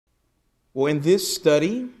Well, in this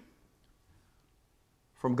study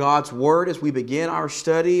from God's Word, as we begin our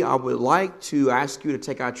study, I would like to ask you to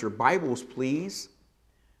take out your Bibles, please,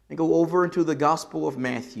 and go over into the Gospel of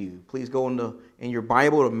Matthew. Please go in your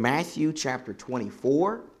Bible to Matthew chapter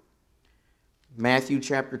 24. Matthew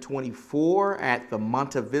chapter 24 at the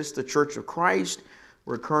Monte Vista Church of Christ.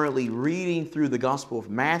 We're currently reading through the Gospel of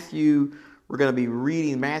Matthew. We're going to be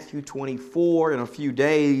reading Matthew 24 in a few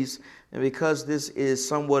days. And because this is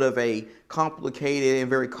somewhat of a complicated and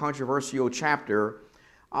very controversial chapter,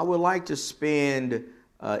 I would like to spend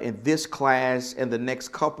in this class and the next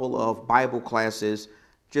couple of Bible classes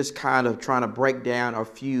just kind of trying to break down a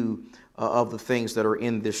few of the things that are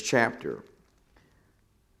in this chapter.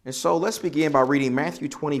 And so let's begin by reading Matthew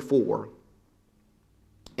 24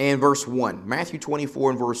 and verse 1. Matthew 24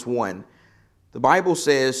 and verse 1. The Bible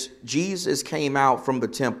says, Jesus came out from the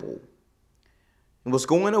temple and was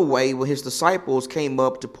going away when his disciples came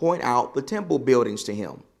up to point out the temple buildings to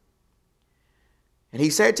him. And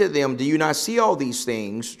he said to them, "Do you not see all these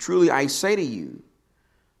things? Truly I say to you,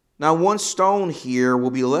 not one stone here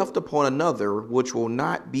will be left upon another, which will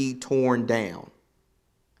not be torn down."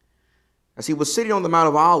 As he was sitting on the Mount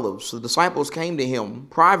of Olives, the disciples came to him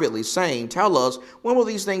privately, saying, "Tell us, when will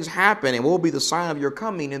these things happen, and what will be the sign of your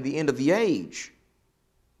coming and the end of the age?"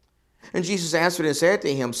 And Jesus answered and said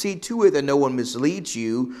to him, "See to it that no one misleads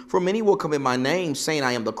you, for many will come in my name, saying,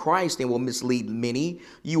 'I am the Christ,' and will mislead many.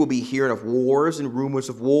 You will be hearing of wars and rumors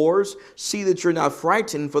of wars. See that you're not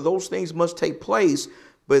frightened, for those things must take place,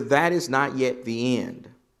 but that is not yet the end.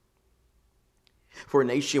 For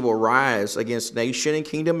nation will rise against nation and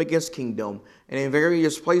kingdom against kingdom, and in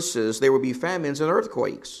various places there will be famines and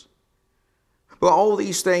earthquakes. But all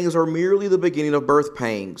these things are merely the beginning of birth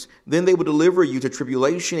pangs. Then they will deliver you to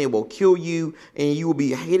tribulation and will kill you, and you will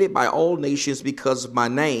be hated by all nations because of my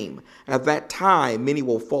name. At that time many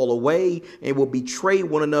will fall away and will betray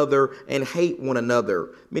one another and hate one another.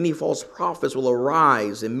 Many false prophets will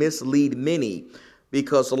arise and mislead many.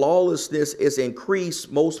 Because lawlessness is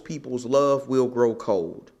increased, most people's love will grow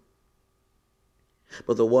cold.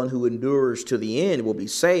 But the one who endures to the end will be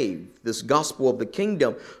saved. This gospel of the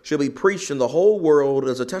kingdom shall be preached in the whole world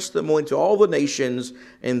as a testimony to all the nations,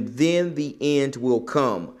 and then the end will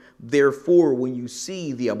come. Therefore, when you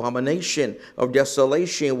see the abomination of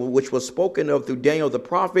desolation, which was spoken of through Daniel the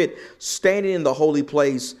prophet, standing in the holy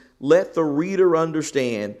place, let the reader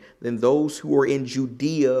understand. Then those who are in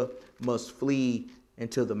Judea must flee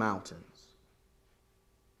into the mountains."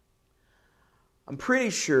 I'm pretty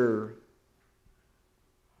sure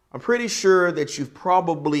that you've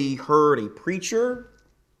probably heard a preacher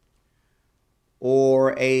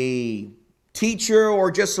or a teacher or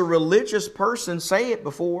just a religious person say it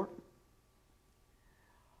before.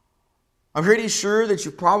 I'm pretty sure that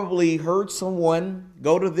you've probably heard someone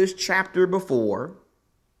go to this chapter before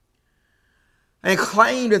and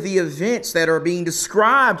claim that the events that are being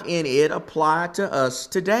described in it apply to us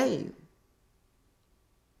today.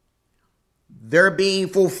 They're being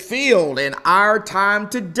fulfilled in our time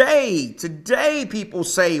today. Today, people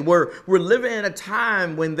say we're living in a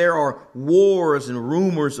time when there are wars and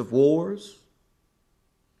rumors of wars.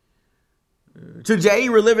 Today,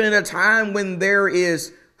 we're living in a time when there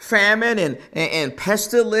is famine and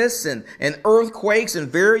pestilence and earthquakes in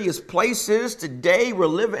various places. Today, we're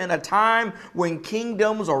living in a time when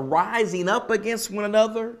kingdoms are rising up against one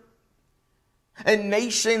another. And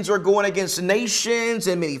nations are going against nations,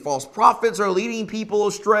 and many false prophets are leading people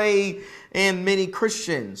astray, and many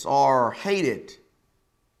Christians are hated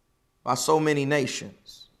by so many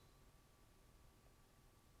nations.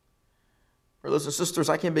 Brothers and sisters,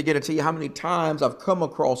 I can't begin to tell you how many times I've come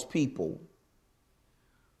across people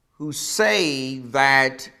who say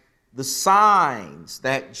that the signs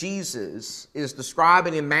that Jesus is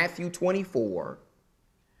describing in Matthew 24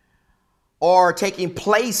 are taking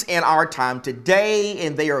place in our time today,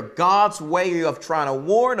 and they are God's way of trying to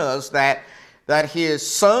warn us that his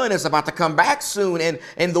son is about to come back soon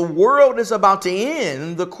and the world is about to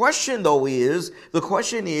end. The question is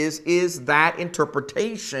that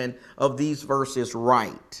interpretation of these verses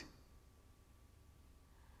right?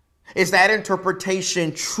 Is that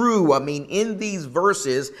interpretation true? I mean, in these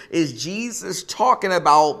verses, is Jesus talking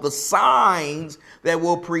about the signs that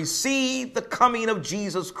will precede the coming of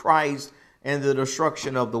Jesus Christ and the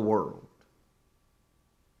destruction of the world?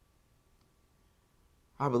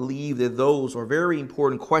 I believe that those are very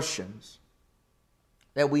important questions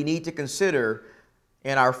that we need to consider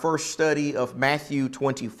in our first study of Matthew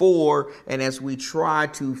 24. And as we try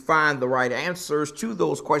to find the right answers to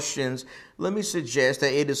those questions, let me suggest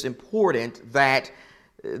that it is important that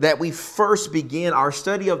that we first begin our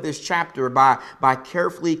study of this chapter by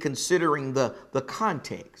carefully considering the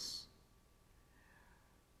context.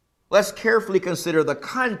 Let's carefully consider the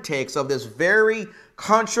context of this very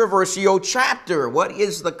controversial chapter. What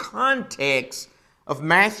is the context of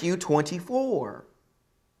Matthew 24?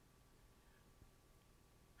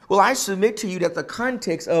 Well, I submit to you that the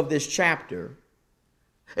context of this chapter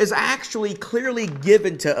is actually clearly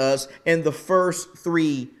given to us in the first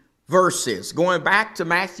three verses. Going back to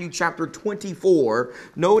Matthew chapter 24,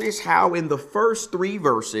 notice how in the first three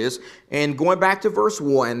verses, and going back to verse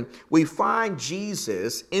 1, we find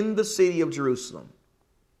Jesus in the city of Jerusalem.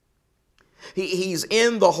 He's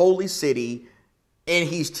in the holy city, and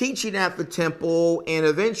he's teaching at the temple, and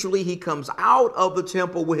eventually he comes out of the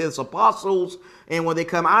temple with his apostles, and when they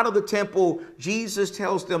come out of the temple, Jesus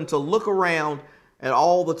tells them to look around at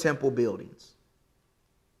all the temple buildings.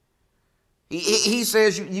 He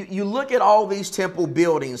says, you look at all these temple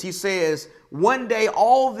buildings. He says, one day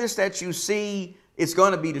all this that you see is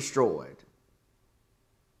going to be destroyed.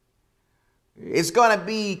 It's going to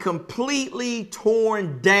be completely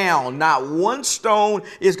torn down. Not one stone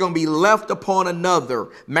is going to be left upon another.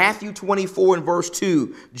 Matthew 24 and verse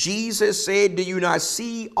 2, Jesus said, do you not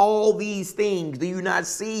see all these things? Do you not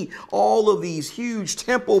see all of these huge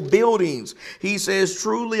temple buildings? He says,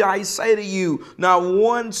 truly I say to you, not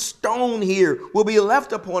one stone here will be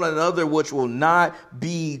left upon another which will not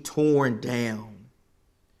be torn down.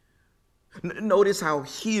 Notice how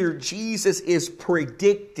here Jesus is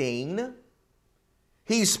predicting.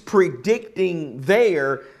 He's predicting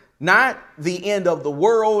there not the end of the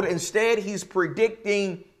world. Instead, he's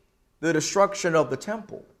predicting the destruction of the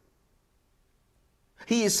temple.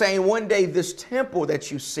 He is saying one day this temple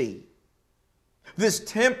that you see, this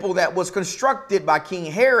temple that was constructed by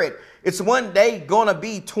King Herod, it's one day going to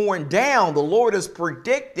be torn down. The Lord is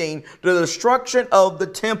predicting the destruction of the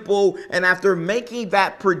temple. And after making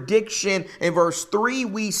that prediction in verse 3,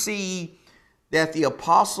 we see that the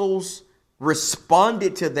apostles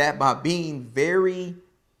responded to that by being very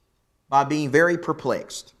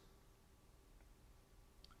perplexed.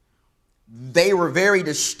 They were very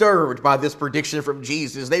disturbed by this prediction from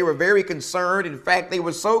Jesus. They were very concerned. In fact, they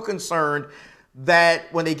were so concerned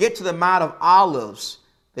that when they get to the Mount of Olives,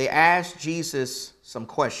 they asked Jesus some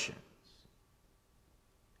questions.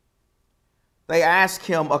 They asked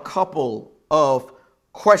him a couple of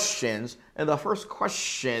questions. And the first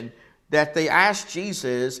question that they asked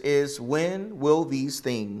Jesus is, when will these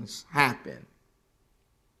things happen?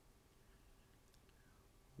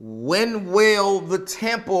 When will the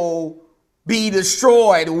temple be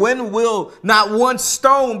destroyed? When will not one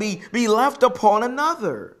stone be left upon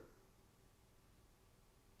another?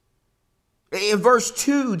 In verse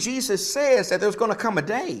 2, Jesus says that there's going to come a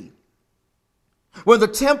day when the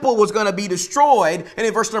temple was going to be destroyed. And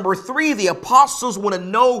in verse number 3, the apostles want to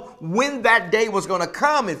know when that day was going to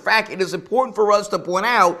come. In fact, it is important for us to point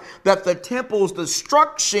out that the temple's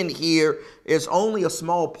destruction here is only a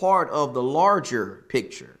small part of the larger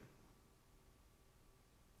picture.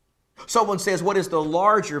 Someone says, what is the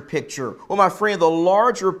larger picture? Well, my friend, the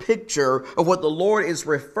larger picture of what the Lord is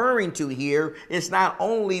referring to here is not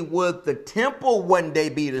only would the temple one day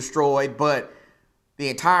be destroyed, but the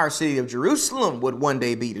entire city of Jerusalem would one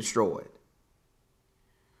day be destroyed.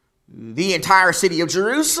 The entire city of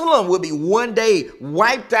Jerusalem would be one day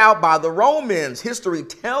wiped out by the Romans. History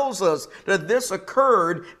tells us that this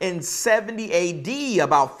occurred in 70 AD,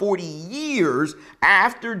 about 40 years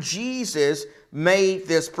after Jesus made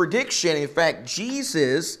this prediction. In fact,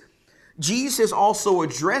 Jesus also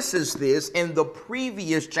addresses this in the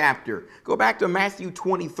previous chapter. Go back to Matthew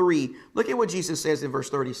 23. Look at what Jesus says in verse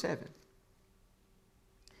 37.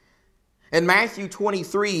 In Matthew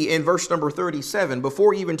 23, in verse number 37,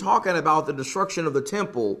 before even talking about the destruction of the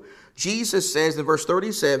temple, Jesus says in verse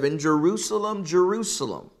 37, Jerusalem,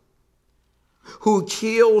 Jerusalem, who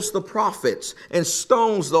kills the prophets and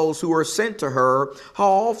stones those who are sent to her. How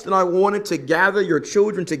often I wanted to gather your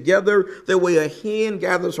children together the way a hen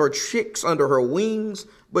gathers her chicks under her wings,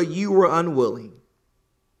 but you were unwilling.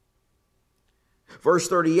 Verse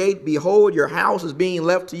 38, behold, your house is being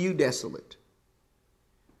left to you desolate.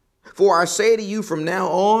 For I say to you, from now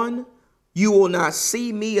on, you will not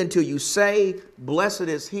see me until you say, blessed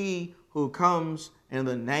is he who comes in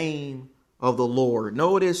the name of the Lord.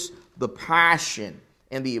 Notice the passion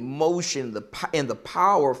and the emotion and the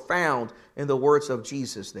power found in the words of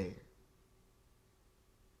Jesus there.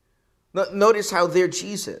 Notice how there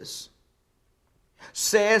Jesus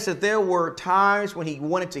says that there were times when he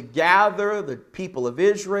wanted to gather the people of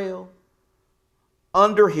Israel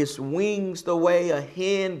under his wings the way a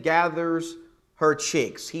hen gathers her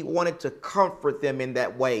chicks. He wanted to comfort them in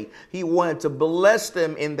that way. He wanted to bless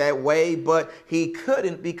them in that way, but he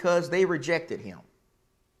couldn't because they rejected him.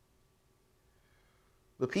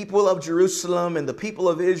 The people of Jerusalem and the people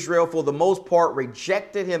of Israel, for the most part,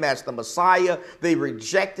 rejected him as the Messiah. They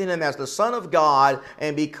rejected him as the Son of God.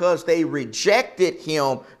 And because they rejected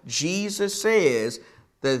him, Jesus says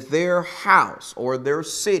that their house or their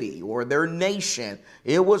city or their nation,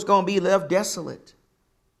 it was going to be left desolate.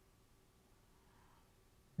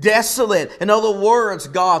 Desolate. In other words,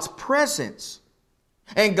 God's presence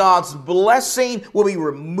and God's blessing will be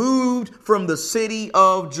removed from the city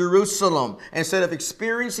of Jerusalem. Instead of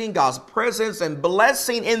experiencing God's presence and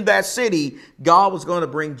blessing in that city, God was going to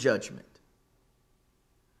bring judgment.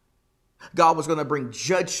 God was going to bring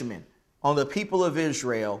judgment on the people of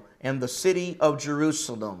Israel and the city of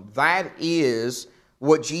Jerusalem. That is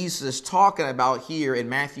what Jesus is talking about here in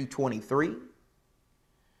Matthew 23.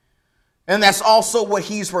 And that's also what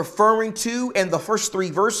he's referring to in the first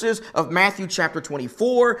 3 verses of Matthew chapter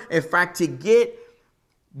 24. In fact, to get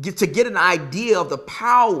an idea of the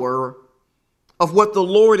power of what the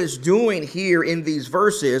Lord is doing here in these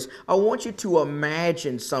verses, I want you to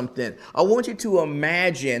imagine something. I want you to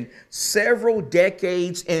imagine several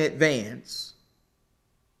decades in advance,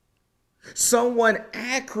 someone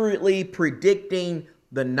accurately predicting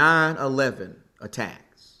the 9/11 attacks.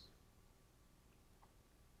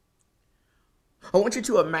 I want you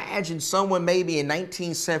to imagine someone maybe in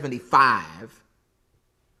 1975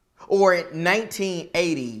 or in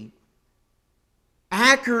 1980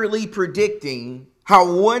 accurately predicting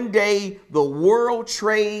how one day the World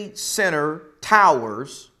Trade Center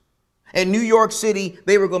towers in New York City,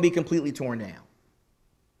 they were going to be completely torn down.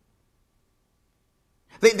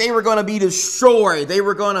 They were going to be destroyed. They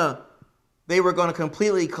were going to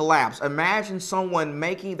completely collapse. Imagine someone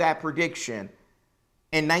making that prediction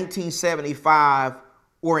in 1975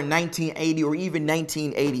 or in 1980 or even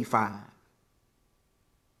 1985.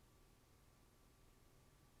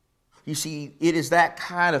 You see, it is that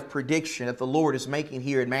kind of prediction that the Lord is making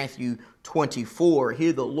here in Matthew 24.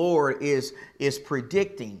 Here the Lord is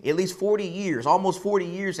predicting at least 40 years, almost 40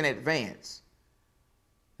 years in advance,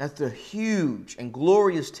 that the huge and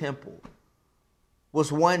glorious temple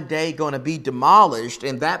was one day going to be demolished,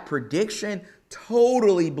 and that prediction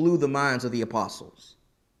totally blew the minds of the apostles.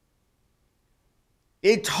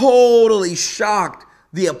 It totally shocked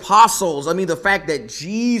the apostles. I mean, the fact that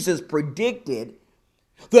Jesus predicted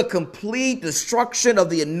the complete destruction of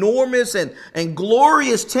the enormous and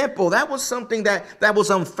glorious temple, that was something that was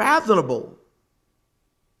unfathomable.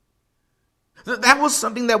 That was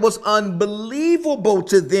something that was unbelievable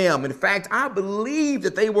to them. In fact, I believe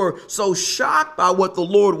that they were so shocked by what the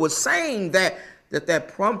Lord was saying that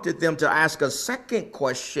prompted them to ask a second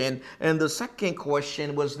question. And the second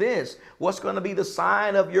question was this: what's going to be the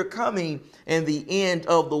sign of your coming and the end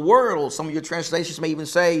of the world? Some of your translations may even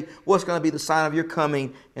say, what's going to be the sign of your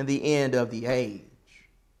coming and the end of the age?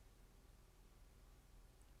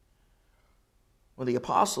 When the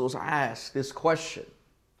apostles asked this question,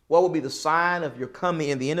 what will be the sign of your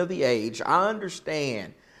coming and the end of the age? I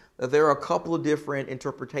understand that there are a couple of different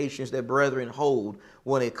interpretations that brethren hold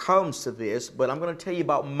when it comes to this, but I'm going to tell you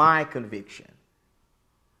about my conviction.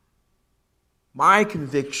 My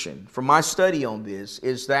conviction from my study on this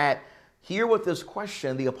is that here with this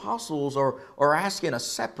question, the apostles are asking a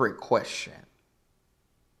separate question.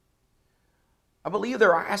 I believe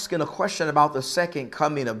they're asking a question about the second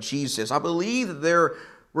coming of Jesus. I believe that they're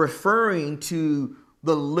referring to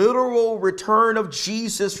the literal return of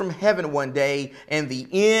Jesus from heaven one day and the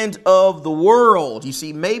end of the world. You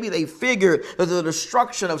see, maybe they figured that the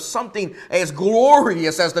destruction of something as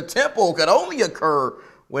glorious as the temple could only occur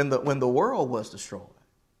when the world was destroyed.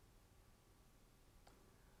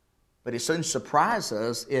 But it shouldn't surprise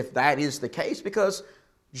us if that is the case, because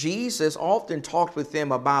Jesus often talked with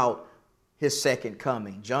them about his second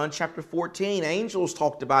coming. John chapter 14, angels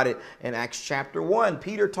talked about it in Acts chapter 1.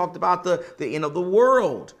 Peter talked about the end of the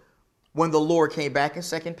world when the Lord came back in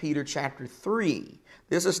 2 Peter chapter 3.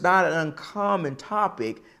 This is not an uncommon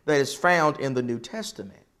topic that is found in the New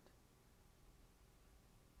Testament.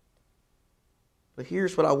 But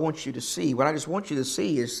here's what I want you to see. What I just want you to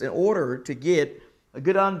see is, in order to get a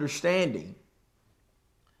good understanding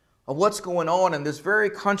of what's going on in this very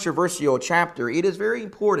controversial chapter, it is very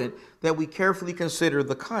important that we carefully consider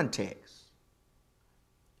the context.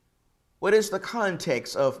 What is the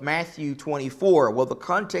context of Matthew 24? Well, the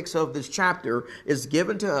context of this chapter is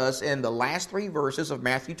given to us in the last 3 verses of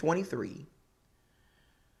Matthew 23.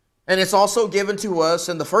 And it's also given to us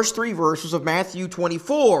in the first 3 verses of Matthew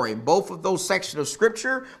 24. In both of those sections of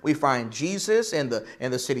Scripture, we find Jesus in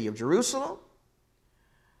the city of Jerusalem.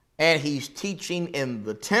 And he's teaching in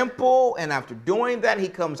the temple. And after doing that, he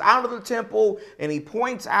comes out of the temple and he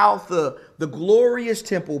points out the glorious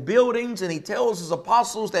temple buildings. And he tells his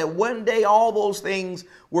apostles that one day all those things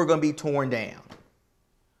were going to be torn down.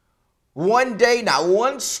 One day, not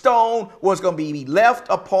one stone was going to be left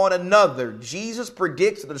upon another. Jesus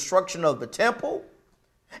predicts the destruction of the temple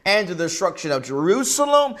and the destruction of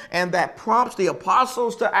Jerusalem, and that prompts the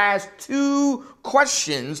apostles to ask two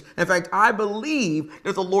questions. In fact, I believe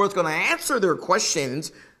that the Lord's going to answer their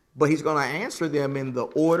questions, but he's going to answer them in the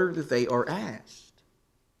order that they are asked.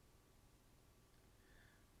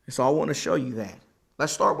 And so I want to show you that.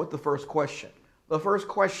 Let's start with the first question. The first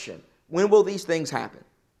question, when will these things happen?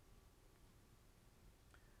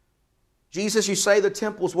 Jesus, you say the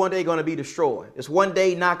temple's one day going to be destroyed. It's one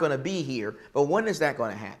day not going to be here, but when is that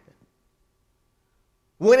going to happen?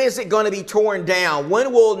 When is it going to be torn down?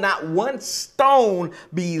 When will not one stone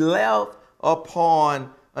be left upon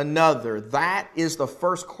another? That is the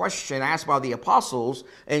first question asked by the apostles,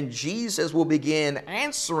 and Jesus will begin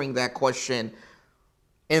answering that question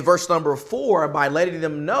in verse number 4 by letting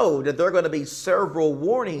them know that there are going to be several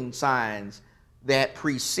warning signs that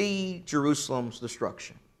precede Jerusalem's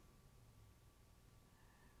destruction.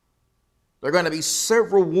 There are going to be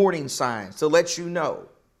several warning signs to let you know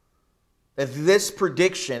that this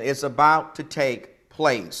prediction is about to take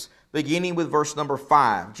place. Beginning with verse number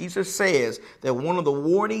 5, Jesus says that one of the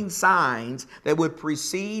warning signs that would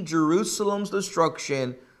precede Jerusalem's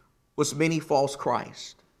destruction was many false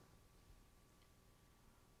Christs.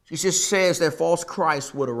 Jesus says that false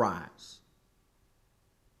Christ would arise.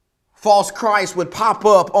 False Christ would pop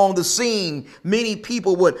up on the scene. Many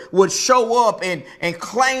people would show up and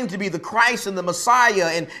claim to be the Christ and the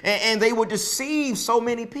Messiah, and they would deceive so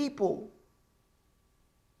many people.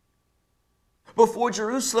 Before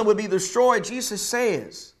Jerusalem would be destroyed, Jesus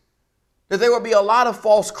says that there will be a lot of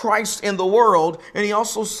false Christs in the world, and he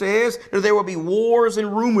also says that there will be wars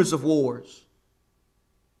and rumors of wars.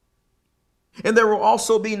 And there will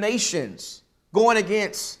also be nations going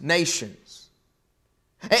against nations.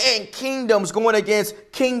 And kingdoms going against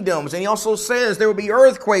kingdoms. And he also says there will be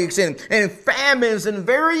earthquakes and famines in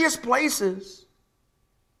various places.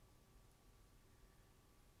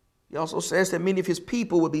 He also says that many of his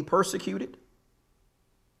people would be persecuted.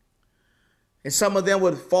 And some of them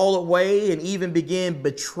would fall away and even begin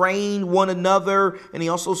betraying one another. And he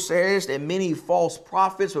also says that many false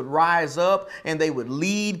prophets would rise up and they would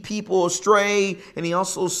lead people astray. And he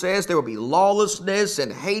also says there will be lawlessness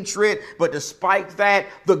and hatred. But despite that,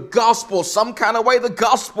 the gospel, some kind of way, the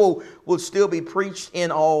gospel would still be preached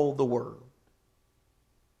in all the world.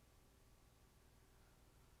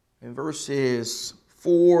 In verses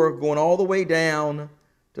 4, going all the way down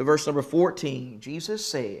to verse number 14, Jesus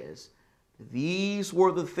says, these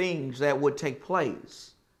were the things that would take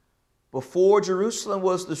place before Jerusalem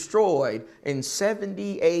was destroyed in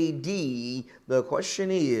 70 AD. The question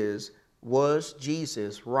is, was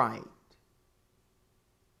Jesus right?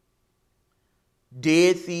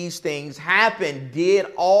 Did these things happen? Did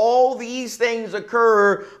all these things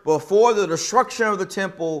occur before the destruction of the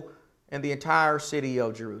temple and the entire city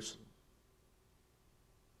of Jerusalem?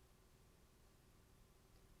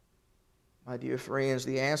 My dear friends,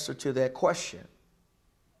 the answer to that question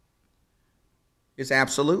is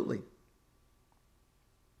absolutely.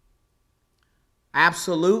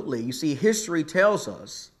 Absolutely. You see, history tells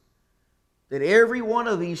us that every one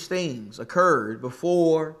of these things occurred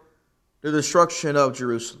before the destruction of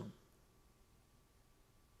Jerusalem.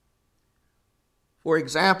 For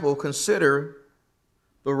example, consider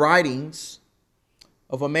the writings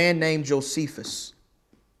of a man named Josephus.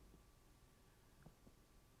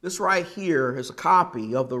 This right here is a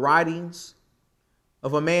copy of the writings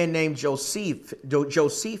of a man named Josephus.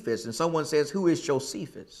 And someone says, who is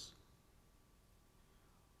Josephus?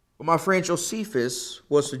 Well, my friend, Josephus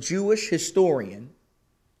was a Jewish historian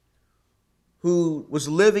who was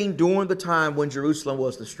living during the time when Jerusalem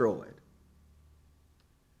was destroyed.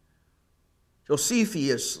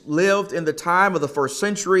 Josephus lived in the time of the first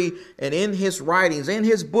century, and in his writings, in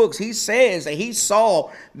his books, he says that he saw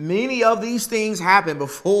many of these things happen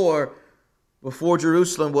before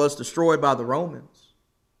Jerusalem was destroyed by the Romans.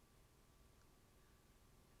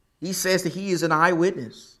 He says that he is an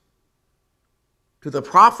eyewitness to the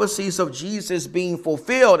prophecies of Jesus being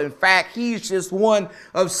fulfilled. In fact, he's just one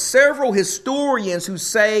of several historians who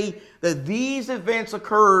say that these events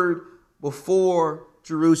occurred before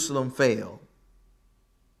Jerusalem fell.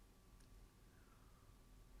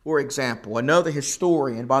 For example, another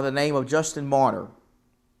historian by the name of Justin Martyr,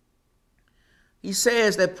 he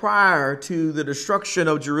says that prior to the destruction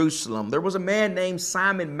of Jerusalem, there was a man named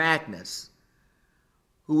Simon Magus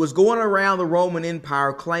who was going around the Roman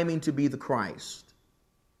Empire claiming to be the Christ.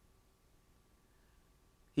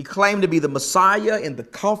 He claimed to be the Messiah and the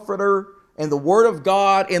Comforter and the Word of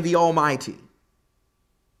God and the Almighty.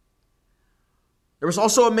 There was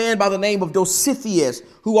also a man by the name of Dositheus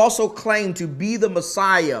who also claimed to be the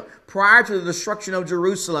Messiah prior to the destruction of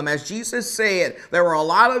Jerusalem. As Jesus said, there were a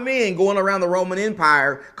lot of men going around the Roman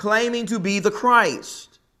Empire claiming to be the Christ.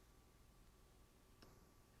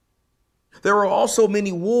 There were also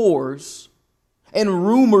many wars and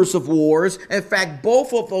rumors of wars. In fact,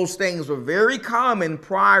 both of those things were very common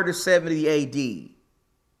prior to 70 AD.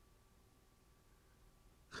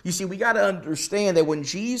 You see, we got to understand that when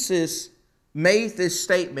Jesus made this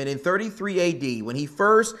statement in 33 AD, when he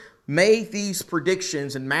first made these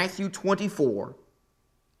predictions in Matthew 24,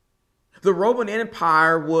 the Roman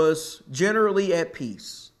Empire was generally at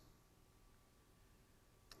peace.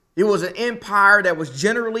 It was an empire that was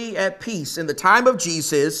generally at peace in the time of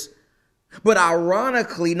Jesus, but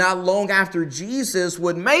ironically, not long after Jesus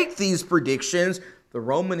would make these predictions, the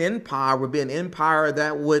Roman Empire would be an empire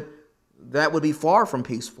that would be far from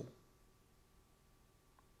peaceful.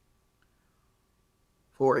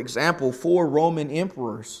 For example, 4 Roman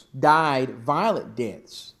emperors died violent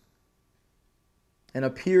deaths in a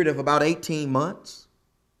period of about 18 months.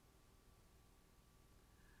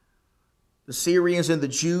 The Syrians and the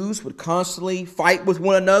Jews would constantly fight with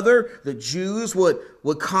one another. The Jews would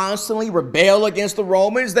constantly rebel against the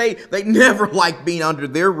Romans. They never liked being under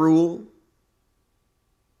their rule.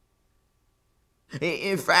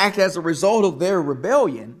 In fact, as a result of their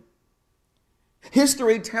rebellion,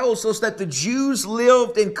 history tells us that the Jews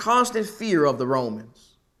lived in constant fear of the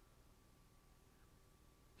Romans.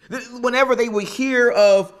 Whenever they would hear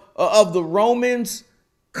of the Romans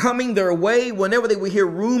coming their way, whenever they would hear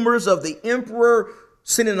rumors of the emperor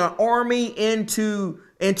sending an army into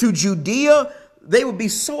Judea, they would be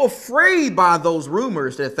so afraid by those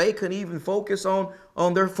rumors that they couldn't even focus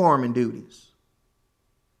on their farming duties.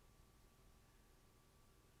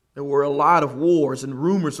 There were a lot of wars and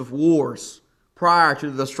rumors of wars prior to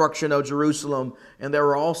the destruction of Jerusalem, and there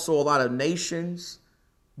were also a lot of nations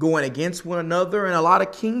going against one another and a lot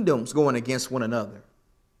of kingdoms going against one another.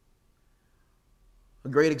 A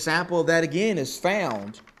great example of that, again, is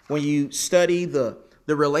found when you study the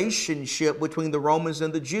relationship between the Romans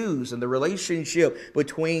and the Jews, and the relationship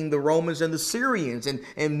between the Romans and the Syrians and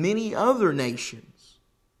many other nations.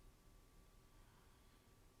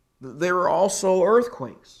 There were also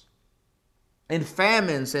earthquakes and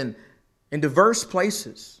famines in diverse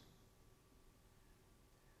places.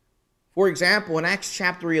 For example, in Acts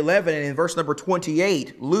chapter 11 and in verse number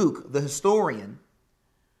 28, Luke, the historian,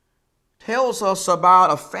 tells us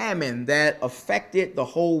about a famine that affected the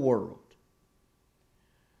whole world.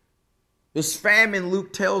 This famine,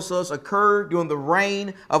 Luke tells us, occurred during the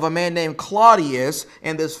reign of a man named Claudius,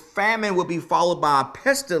 and this famine would be followed by a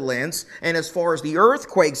pestilence. And as far as the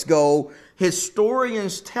earthquakes go,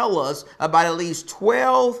 historians tell us about at least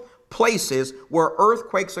 12 places where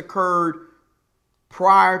earthquakes occurred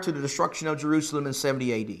prior to the destruction of Jerusalem in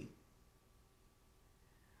 70 AD.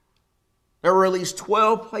 There were at least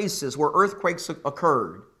 12 places where earthquakes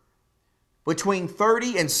occurred between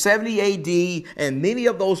 30 and 70 AD, and many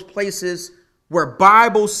of those places were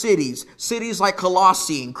Bible cities, cities like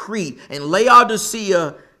Colossae and Crete and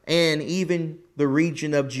Laodicea and even the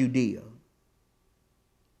region of Judea.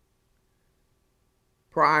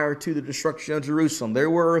 Prior to the destruction of Jerusalem, there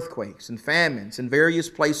were earthquakes and famines in various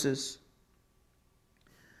places,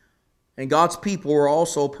 and God's people were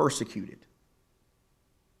also persecuted.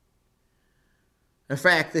 In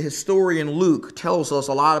fact, the historian Luke tells us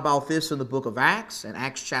a lot about this in the book of Acts. In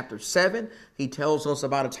Acts chapter 7, he tells us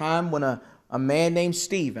about a time when a man named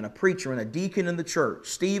Stephen, a preacher and a deacon in the church,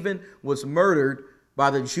 Stephen was murdered by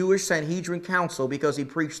the Jewish Sanhedrin Council because he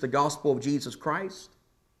preached the gospel of Jesus Christ.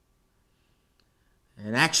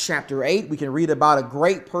 In Acts chapter 8, we can read about a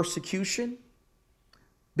great persecution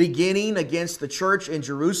beginning against the church in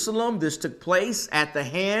Jerusalem. This took place at the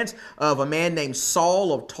hands of a man named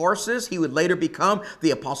Saul of Tarsus. He would later become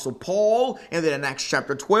the Apostle Paul. And then in Acts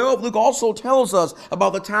chapter 12, Luke also tells us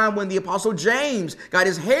about the time when the Apostle James got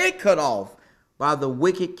his head cut off by the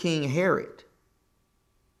wicked King Herod.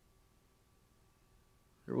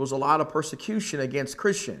 There was a lot of persecution against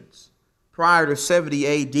Christians prior to 70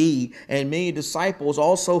 AD, and many disciples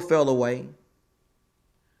also fell away.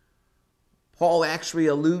 Paul actually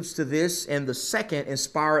alludes to this in the second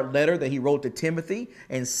inspired letter that he wrote to Timothy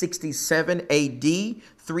in 67 AD,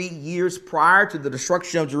 3 years prior to the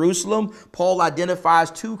destruction of Jerusalem. Paul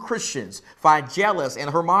identifies two Christians, Phygelus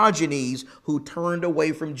and Hermogenes, who turned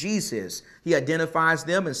away from Jesus. He identifies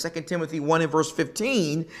them in 2 Timothy 1 and verse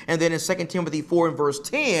 15, and then in 2 Timothy 4 and verse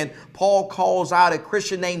 10, Paul calls out a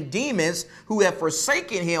Christian named Demas who had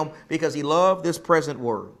forsaken him because he loved this present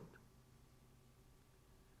world.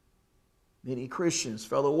 Many Christians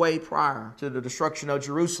fell away prior to the destruction of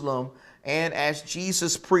Jerusalem, and as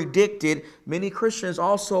Jesus predicted, many Christians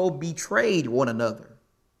also betrayed one another.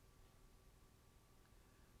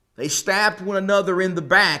 They stabbed one another in the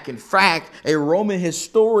back. In fact, a Roman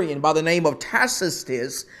historian by the name of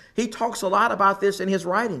Tacitus, he talks a lot about this in his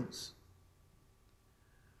writings.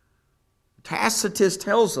 Tacitus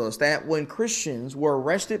tells us that when Christians were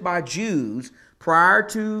arrested by Jews prior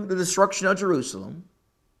to the destruction of Jerusalem,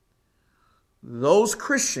 those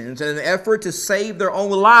Christians, in an effort to save their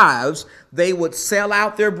own lives, they would sell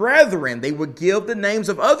out their brethren. They would give the names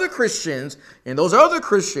of other Christians, and those other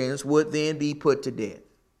Christians would then be put to death.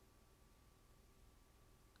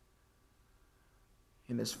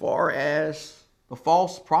 And as far as the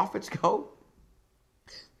false prophets go,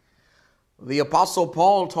 the Apostle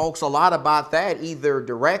Paul talks a lot about that, either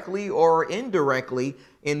directly or indirectly,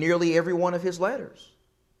 in nearly every one of his letters.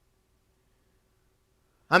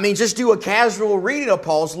 I mean, just do a casual reading of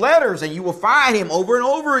Paul's letters and you will find him over and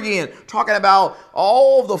over again talking about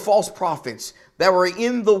all of the false prophets that were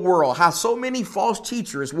in the world, how so many false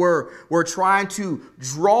teachers were trying to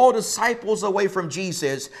draw disciples away from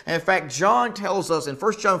Jesus. And in fact, John tells us in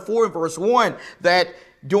 1 John 4 and verse 1 that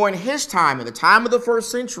during his time, in the time of the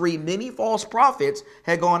first century, many false prophets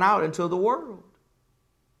had gone out into the world.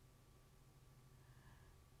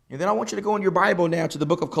 And then I want you to go in your Bible now to the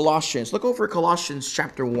book of Colossians. Look over at Colossians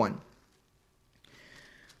chapter 1.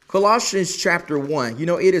 Colossians chapter 1. You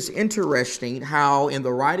know, it is interesting how in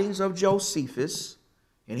the writings of Josephus,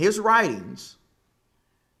 in his writings,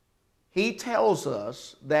 he tells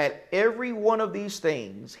us that every one of these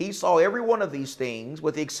things, he saw every one of these things,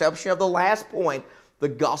 with the exception of the last point, the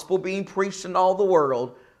gospel being preached in all the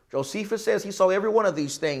world. Josephus says he saw every one of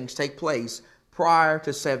these things take place prior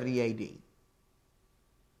to 70 AD.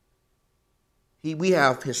 We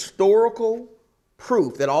have historical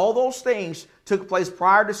proof that all those things took place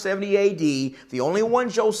prior to 70 AD. The only one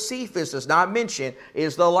Josephus does not mention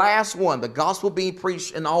is the last one, the gospel being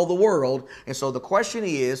preached in all the world. And so the question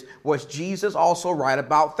is, was Jesus also right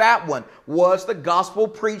about that one? Was the gospel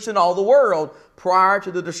preached in all the world prior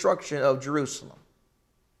to the destruction of Jerusalem?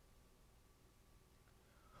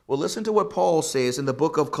 Well, listen to what Paul says in the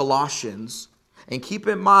book of Colossians. And keep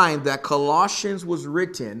in mind that Colossians was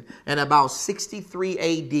written in about 63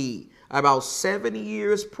 AD, about 7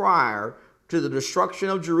 years prior to the destruction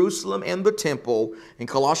of Jerusalem and the temple. In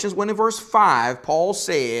Colossians 1 and verse 5, Paul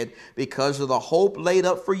said, because of the hope laid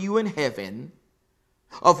up for you in heaven,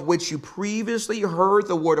 of which you previously heard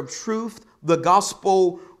the word of truth, the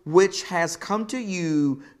gospel which has come to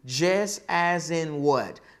you, just as in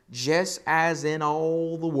what? Just as in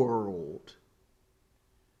all the world.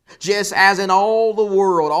 Just as in all the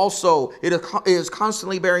world also it is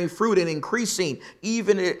constantly bearing fruit and increasing,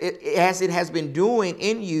 even as it has been doing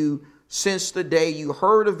in you since the day you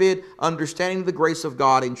heard of it, understanding the grace of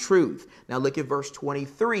God in truth. Now look at verse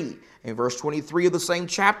 23. In verse 23 of the same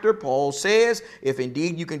chapter, Paul says, if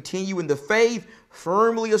indeed you continue in the faith,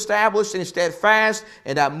 firmly established and steadfast,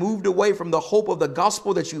 and not moved away from the hope of the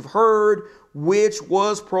gospel that you've heard, which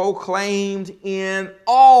was proclaimed in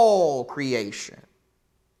all creation.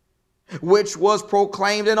 Which was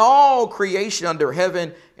proclaimed in all creation under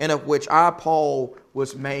heaven, and of which I, Paul,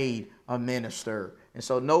 was made a minister. And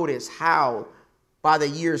so notice how by the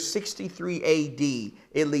year 63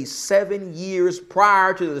 AD, at least 7 years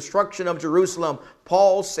prior to the destruction of Jerusalem,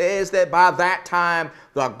 Paul says that by that time,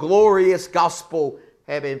 the glorious gospel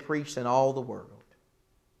had been preached in all the world.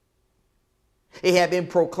 It had been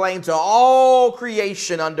proclaimed to all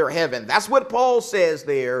creation under heaven. That's what Paul says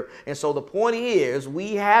there. And so the point is,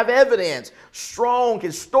 we have evidence, strong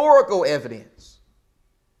historical evidence,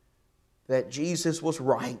 that Jesus was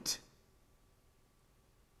right.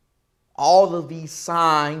 All of these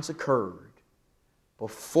signs occurred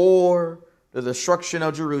before the destruction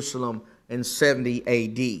of Jerusalem in 70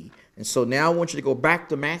 AD. And so now I want you to go back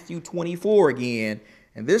to Matthew 24 again.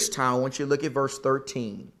 And this time I want you to look at verse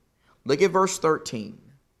 13. Look at verse 13.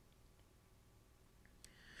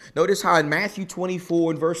 Notice how in Matthew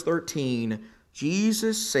 24 and verse 13,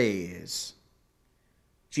 Jesus says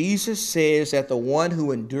that the one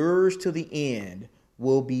who endures to the end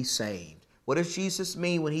will be saved. What does Jesus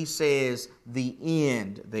mean when he says the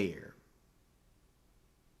end there?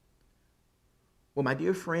 Well, my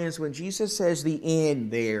dear friends, when Jesus says the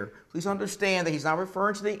end there, please understand that he's not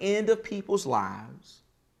referring to the end of people's lives.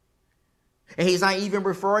 And he's not even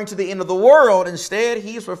referring to the end of the world. Instead,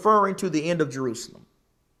 he's referring to the end of Jerusalem.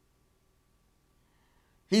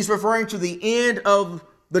 He's referring to the end of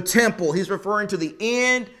the temple. He's referring to the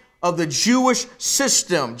end of the Jewish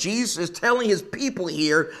system. Jesus is telling his people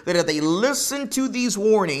here that if they listened to these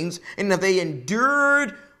warnings and if they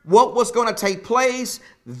endured what was going to take place,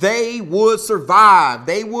 they would survive.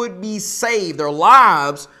 They would be saved. Their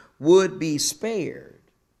lives would be spared.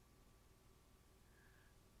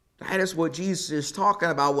 That is what Jesus is talking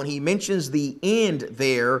about when he mentions the end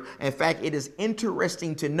there. In fact, it is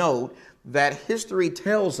interesting to note that history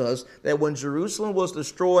tells us that when Jerusalem was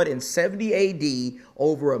destroyed in 70 AD,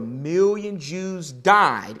 over 1 million Jews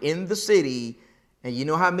died in the city. And you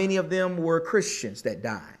know how many of them were Christians that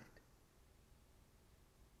died?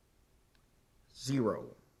 0.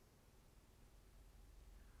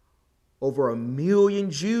 Over 1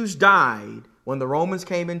 million Jews died when the Romans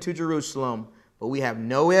came into Jerusalem, but we have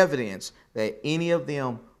no evidence that any of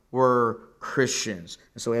them were Christians.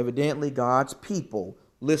 And so evidently God's people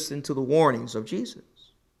listened to the warnings of Jesus.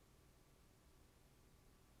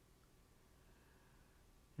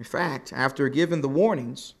 In fact, after giving the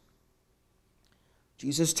warnings,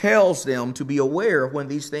 Jesus tells them to be aware of when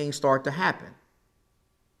these things start to happen.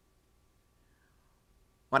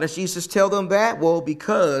 Why does Jesus tell them that? Well,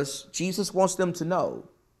 because Jesus wants them to know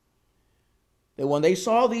that when they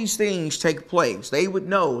saw these things take place, they would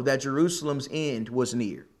know that Jerusalem's end was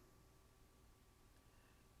near.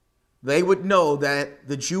 They would know that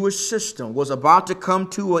the Jewish system was about to come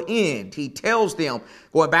to an end. He tells them,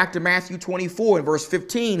 going back to Matthew 24 and verse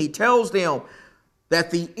 15, he tells them that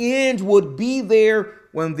the end would be there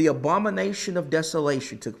when the abomination of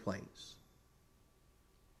desolation took place.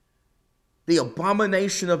 The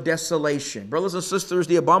abomination of desolation. Brothers and sisters,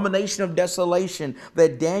 the abomination of desolation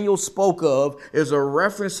that Daniel spoke of is a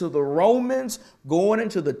reference to the Romans going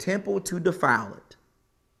into the temple to defile it.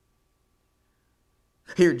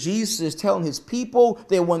 Here Jesus is telling his people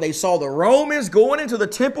that when they saw the Romans going into the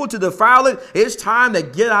temple to defile it, it's time to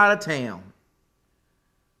get out of town.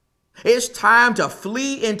 It's time to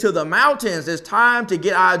flee into the mountains. It's time to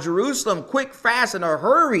get out of Jerusalem quick, fast, in a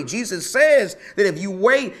hurry. Jesus says that if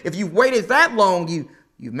you've waited that long,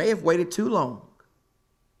 you may have waited too long.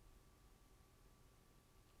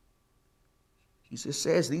 Jesus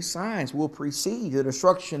says these signs will precede the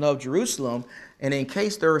destruction of Jerusalem. And in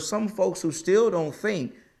case there are some folks who still don't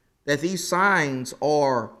think that these signs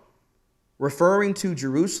are referring to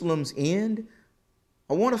Jerusalem's end,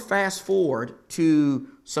 I want to fast forward to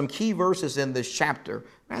some key verses in this chapter.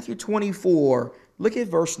 Matthew 24, look at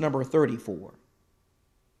verse number 34.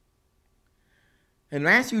 In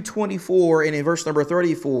Matthew 24 and in verse number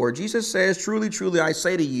 34, Jesus says, "Truly, truly, I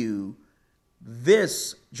say to you,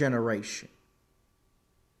 this generation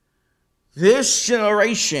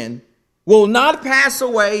will not pass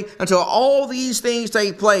away until all these things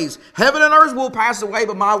take place. Heaven and earth will pass away,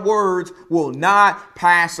 but my words will not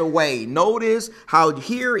pass away." Notice how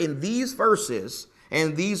here in these verses,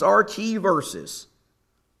 and these are key verses,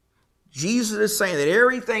 Jesus is saying that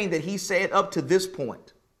everything that he said up to this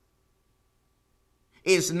point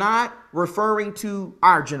is not referring to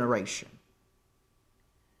our generation.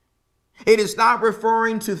 It is not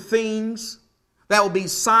referring to things that will be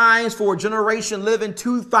signs for a generation living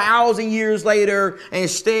 2,000 years later.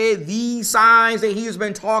 Instead, these signs that he has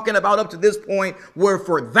been talking about up to this point were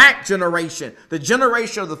for that generation, the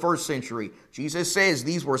generation of the first century. Jesus says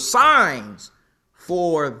these were signs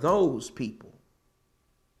for those people.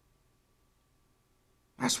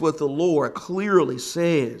 That's what the Lord clearly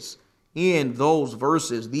says in those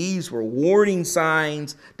verses. These were warning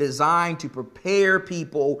signs designed to prepare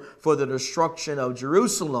people for the destruction of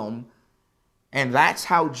Jerusalem. And that's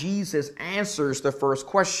how Jesus answers the first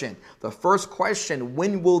question. The first question,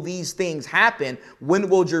 when will these things happen? When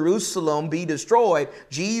will Jerusalem be destroyed?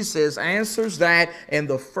 Jesus answers that in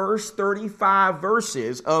the first 35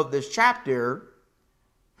 verses of this chapter.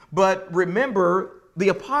 But remember, the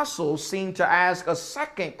apostles seem to ask a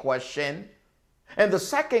second question. And the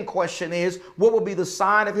second question is, what will be the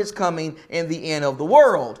sign of his coming in the end of the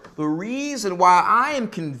world? The reason why I am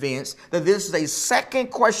convinced that this is a second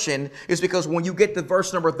question is because when you get to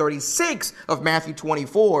verse number 36 of Matthew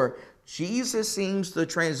 24, Jesus seems to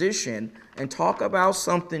transition and talk about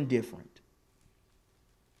something different.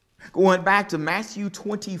 Going back to Matthew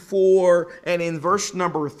 24 and in verse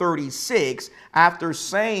number 36, after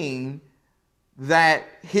saying that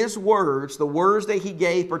his words, the words that he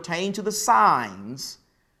gave pertain to the signs,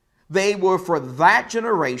 they were for that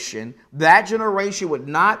generation. That generation would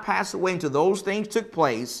not pass away until those things took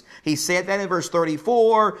place. He said that in verse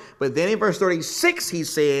 34, but then in verse 36 he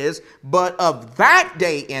says, but of that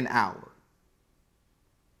day and hour.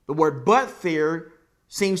 The word but there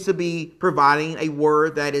seems to be providing a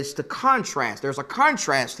word that is to contrast. There's a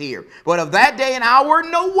contrast here. But of that day and hour,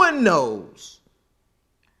 no one knows.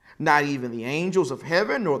 Not even the angels of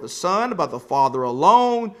heaven, nor the Son, but the Father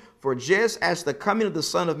alone. For just as the coming of the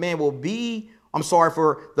Son of Man will be,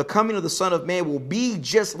 for the coming of the Son of Man will be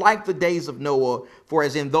just like the days of Noah. For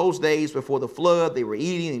as in those days before the flood, they were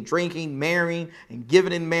eating and drinking, marrying and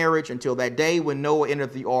giving in marriage until that day when Noah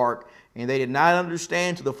entered the ark. And they did not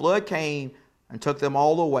understand till the flood came and took them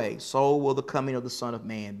all away. So will the coming of the Son of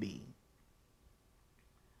Man be.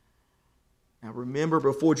 Now remember,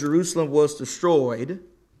 before Jerusalem was destroyed,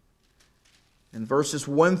 in verses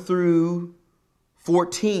 1 through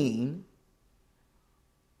 14,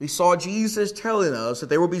 we saw Jesus telling us that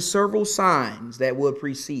there will be several signs that would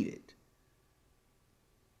precede it.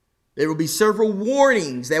 There will be several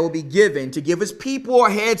warnings that will be given to give his people a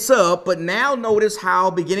heads up. But now notice how,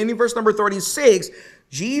 beginning in verse number 36,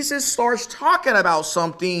 Jesus starts talking about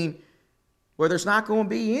something where there's not going to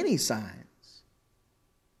be any signs.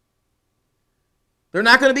 There are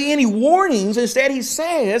not going to be any warnings. Instead, he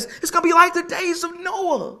says it's going to be like the days of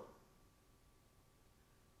Noah.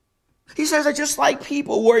 He says that just like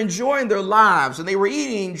people were enjoying their lives and they were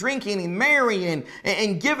eating, drinking, and marrying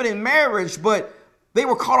and giving in marriage, but they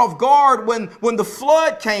were caught off guard when the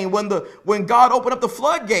flood came, when God opened up the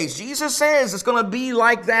floodgates. Jesus says it's going to be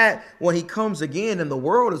like that when he comes again and the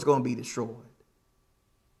world is going to be destroyed.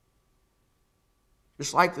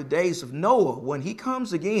 Just like the days of Noah, when he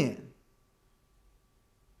comes again,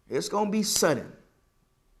 it's going to be sudden.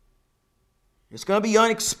 It's going to be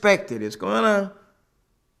unexpected. It's going to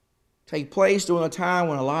take place during a time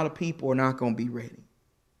when a lot of people are not going to be ready.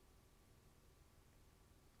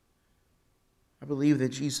 I believe that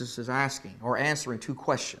Jesus is asking or answering two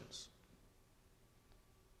questions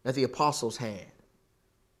that the apostles had.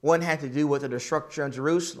 One had to do with the destruction of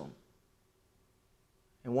Jerusalem.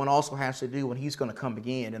 And one also has to do when he's going to come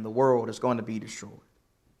again and the world is going to be destroyed.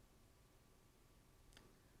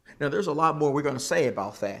 Now, there's a lot more we're going to say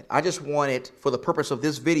about that. I just wanted, for the purpose of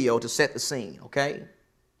this video, to set the scene, okay?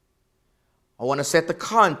 I want to set the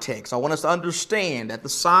context. I want us to understand that the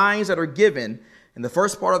signs that are given in the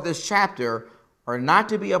first part of this chapter are not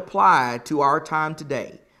to be applied to our time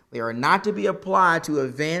today. They are not to be applied to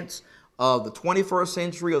events of the 21st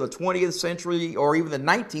century or the 20th century or even the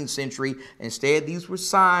 19th century. Instead, these were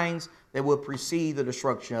signs that would precede the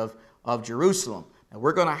destruction of Jerusalem. And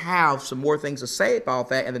we're going to have some more things to say about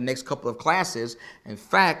that in the next couple of classes. In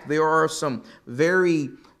fact, there are some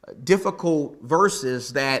very difficult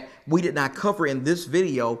verses that we did not cover in this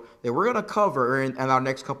video that we're going to cover in our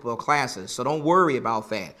next couple of classes. So don't worry about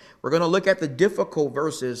that. We're going to look at the difficult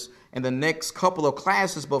verses in the next couple of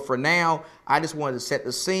classes. But for now, I just wanted to set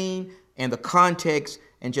the scene and the context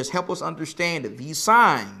and just help us understand that these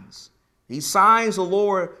signs the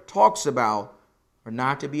Lord talks about are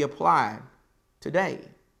not to be applied today.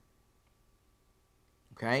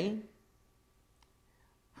 Okay?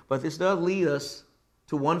 But this does lead us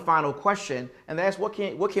to one final question, and that's what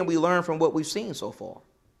can we learn from what we've seen so far?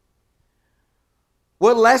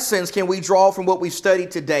 What lessons can we draw from what we've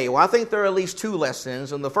studied today? Well, I think there are at least two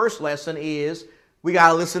lessons, and the first lesson is we got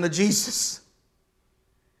to listen to Jesus.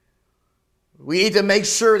 We need to make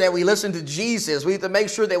sure that we listen to Jesus. We need to make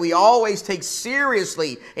sure that we always take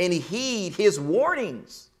seriously and heed his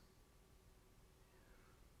warnings.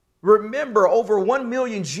 Remember, over 1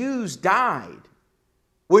 million Jews died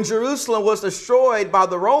when Jerusalem was destroyed by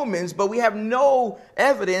the Romans, but we have no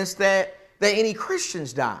evidence that any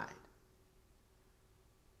Christians died.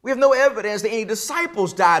 We have no evidence that any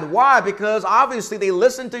disciples died. Why? Because obviously they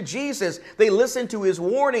listened to Jesus. They listened to his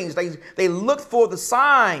warnings. They looked for the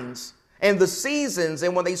signs and the seasons.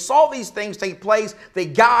 And when they saw these things take place, they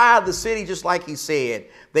got out of the city just like he said.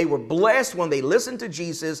 They were blessed when they listened to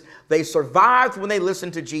Jesus. They survived when they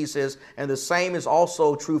listened to Jesus. And the same is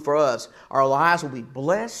also true for us. Our lives will be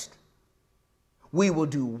blessed. We will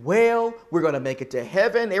do well. We're going to make it to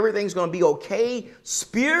heaven. Everything's going to be okay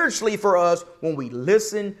spiritually for us when we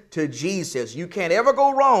listen to Jesus. You can't ever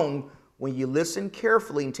go wrong when you listen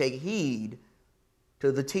carefully and take heed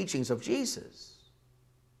to the teachings of Jesus.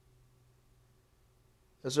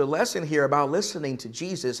 There's a lesson here about listening to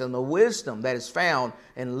Jesus and the wisdom that is found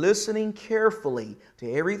in listening carefully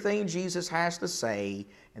to everything Jesus has to say.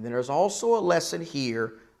 And then there's also a lesson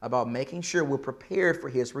here about making sure we're prepared for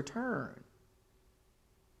his return.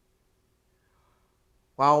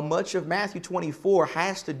 while much of Matthew 24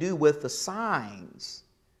 has to do with the signs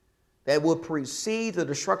that will precede the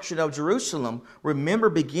destruction of Jerusalem, remember,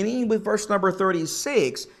 beginning with verse number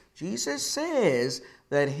 36, Jesus says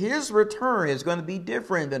that his return is going to be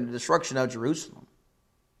different than the destruction of Jerusalem.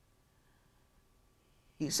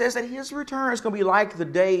 He says that his return is going to be like the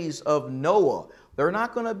days of Noah. There are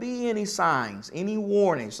not going to be any signs, any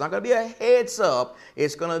warnings. It's not going to be a heads up.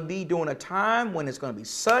 It's going to be during a time when it's going to be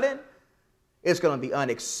sudden. It's going to be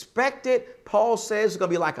unexpected. Paul says it's going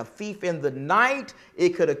to be like a thief in the night. It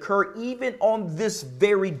could occur even on this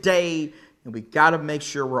very day. And we got to make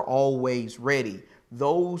sure we're always ready.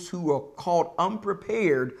 Those who are caught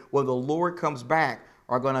unprepared when the Lord comes back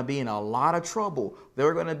are going to be in a lot of trouble.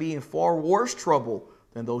 They're going to be in far worse trouble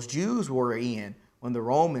than those Jews were in when the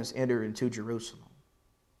Romans entered into Jerusalem.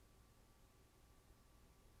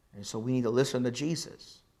 And so we need to listen to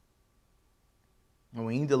Jesus. And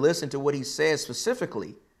we need to listen to what he says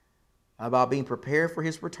specifically about being prepared for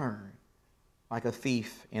his return like a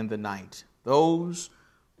thief in the night. Those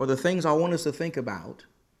are the things I want us to think about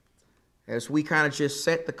as we kind of just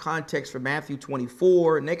set the context for Matthew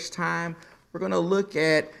 24. Next time, we're going to look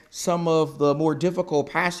at some of the more difficult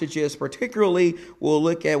passages. Particularly, we'll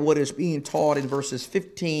look at what is being taught in verses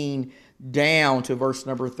 15 down to verse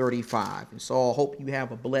number 35. And so I hope you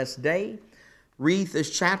have a blessed day. Read this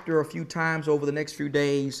chapter a few times over the next few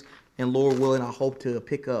days. And Lord willing, I hope to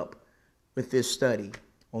pick up with this study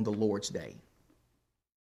on the Lord's Day.